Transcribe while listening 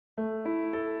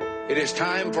It is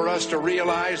time for us to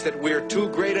realize that we're too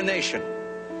great a nation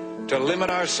to limit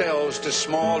ourselves to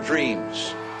small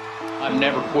dreams. I've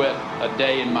never quit a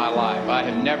day in my life. I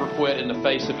have never quit in the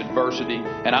face of adversity,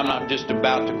 and I'm not just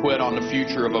about to quit on the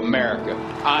future of America.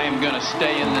 I am going to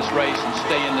stay in this race and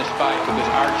stay in this fight because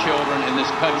our children in this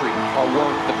country are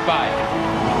worth the fight.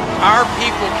 Our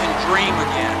people can dream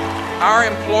again. Our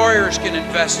employers can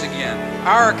invest again.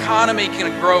 Our economy can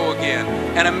grow again.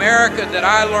 An America that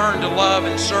I learned to love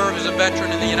and serve as a veteran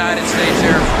in the United States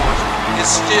Air Force is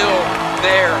still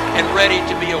there and ready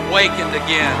to be awakened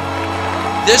again.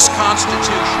 This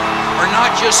Constitution are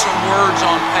not just some words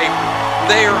on paper.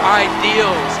 They are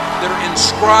ideals that are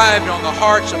inscribed on the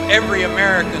hearts of every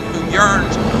American who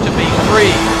yearns to be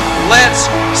free. Let's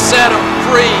set them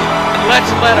free, and let's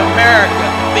let America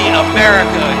be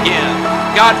America again.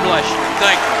 God bless you.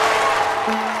 Thank you.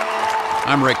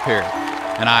 I'm Rick Perry,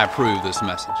 and I approve this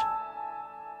message.